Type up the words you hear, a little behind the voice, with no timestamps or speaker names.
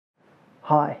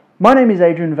Hi, my name is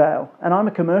Adrian Veale, and I'm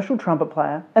a commercial trumpet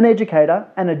player, an educator,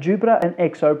 and a Jupiter and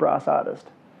EXO brass artist.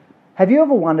 Have you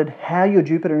ever wondered how your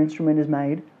Jupiter instrument is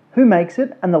made, who makes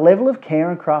it, and the level of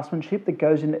care and craftsmanship that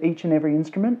goes into each and every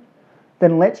instrument?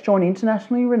 Then let's join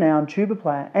internationally renowned tuba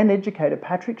player and educator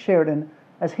Patrick Sheridan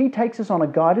as he takes us on a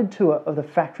guided tour of the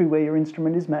factory where your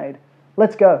instrument is made.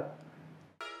 Let's go!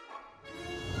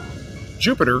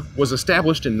 Jupiter was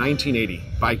established in 1980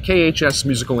 by KHS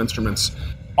Musical Instruments.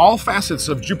 All facets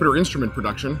of Jupiter instrument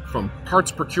production, from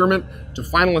parts procurement to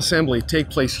final assembly, take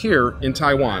place here in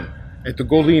Taiwan at the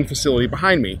Guilin facility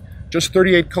behind me, just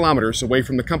 38 kilometers away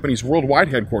from the company's worldwide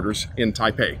headquarters in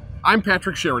Taipei. I'm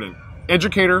Patrick Sheridan,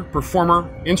 educator, performer,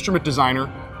 instrument designer,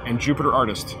 and Jupiter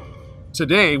artist.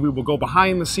 Today, we will go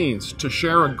behind the scenes to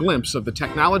share a glimpse of the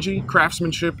technology,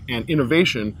 craftsmanship, and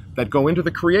innovation that go into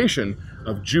the creation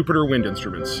of Jupiter wind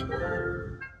instruments.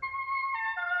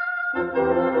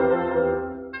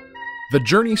 The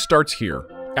journey starts here,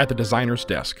 at the designer's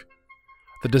desk.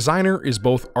 The designer is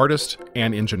both artist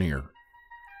and engineer.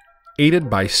 Aided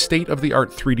by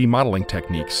state-of-the-art 3D modeling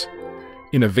techniques,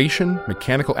 innovation,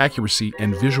 mechanical accuracy,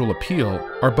 and visual appeal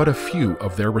are but a few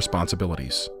of their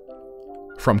responsibilities.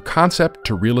 From concept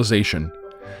to realization,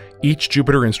 each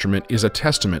Jupiter instrument is a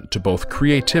testament to both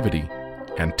creativity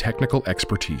and technical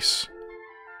expertise.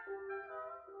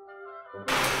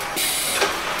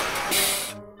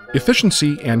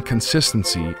 Efficiency and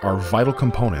consistency are vital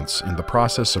components in the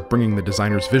process of bringing the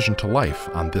designer's vision to life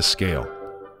on this scale.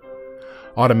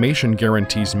 Automation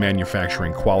guarantees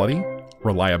manufacturing quality,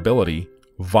 reliability,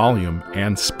 volume,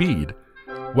 and speed,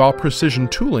 while precision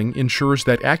tooling ensures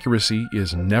that accuracy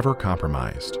is never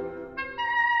compromised.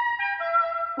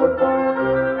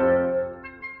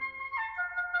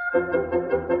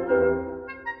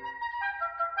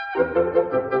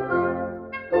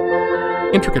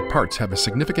 Intricate parts have a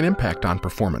significant impact on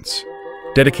performance.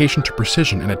 Dedication to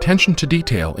precision and attention to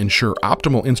detail ensure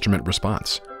optimal instrument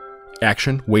response.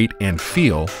 Action, weight, and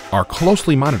feel are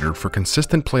closely monitored for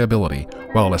consistent playability,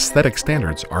 while aesthetic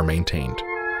standards are maintained.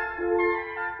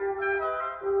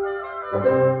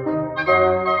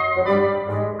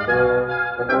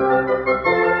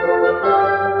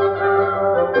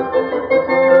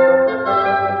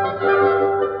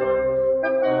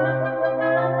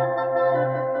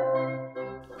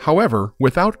 However,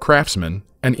 without craftsmen,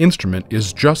 an instrument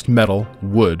is just metal,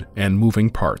 wood, and moving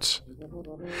parts.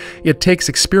 It takes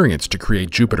experience to create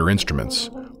Jupiter instruments,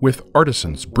 with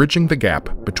artisans bridging the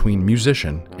gap between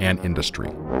musician and industry.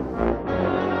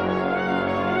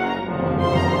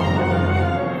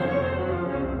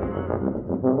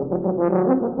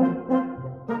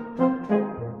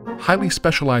 Highly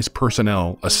specialized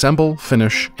personnel assemble,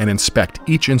 finish, and inspect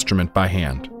each instrument by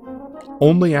hand.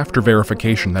 Only after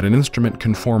verification that an instrument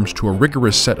conforms to a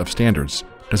rigorous set of standards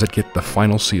does it get the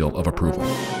final seal of approval.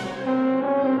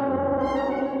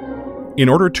 In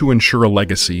order to ensure a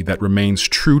legacy that remains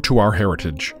true to our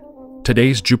heritage,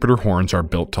 today's Jupiter horns are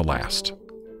built to last.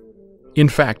 In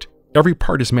fact, every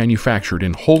part is manufactured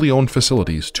in wholly owned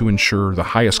facilities to ensure the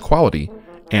highest quality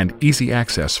and easy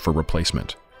access for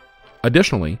replacement.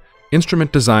 Additionally,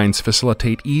 instrument designs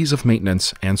facilitate ease of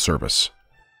maintenance and service.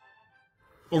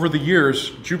 Over the years,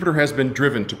 Jupiter has been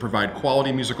driven to provide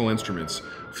quality musical instruments,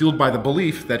 fueled by the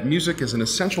belief that music is an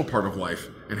essential part of life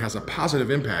and has a positive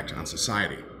impact on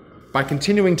society. By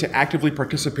continuing to actively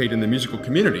participate in the musical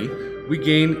community, we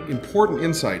gain important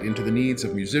insight into the needs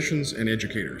of musicians and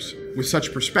educators. With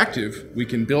such perspective, we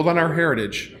can build on our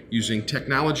heritage using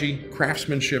technology,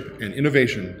 craftsmanship, and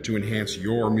innovation to enhance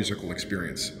your musical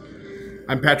experience.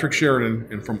 I'm Patrick Sheridan,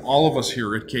 and from all of us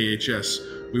here at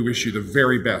KHS, we wish you the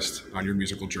very best on your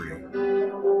musical journey.